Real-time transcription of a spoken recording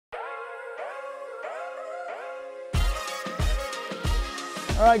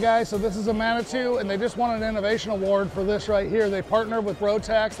All right guys, so this is a Manitou and they just won an innovation award for this right here. They partnered with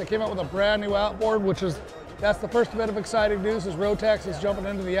Rotax. They came out with a brand new outboard, that's the first bit of exciting news is Rotax is jumping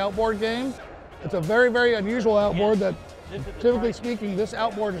into the outboard game. It's a very, very unusual outboard that, typically speaking, this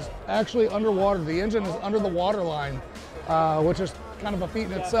outboard is actually underwater. The engine is under the water line, which is kind of a feat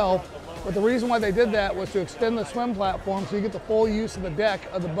in itself. But the reason why they did that was to extend the swim platform so you get the full use of the deck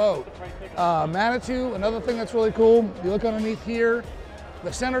of the boat. Manitou, another thing that's really cool, you look underneath here,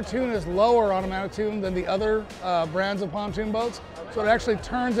 the center tune is lower on a Manitou than the other brands of pontoon boats. So it actually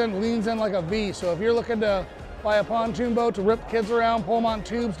turns in, leans in like a V. So if you're looking to buy a pontoon boat to rip kids around, pull them on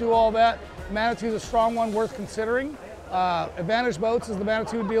tubes, do all that, Manitou is a strong one worth considering. Advantage Boats is the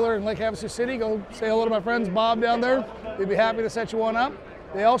Manitou dealer in Lake Havasu City. Go say hello to my friends Bob down there. They'd be happy to set you one up.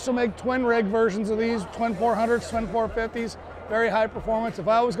 They also make twin rig versions of these, twin 400s, twin 450s, very high performance. If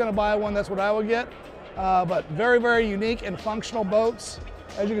I was going to buy one, that's what I would get. But very, very unique and functional boats.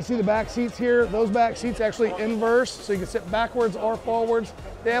 As you can see the back seats here, those back seats actually inverse, so you can sit backwards or forwards.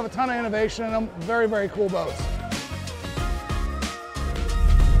 They have a ton of innovation in them. Very, very cool boats.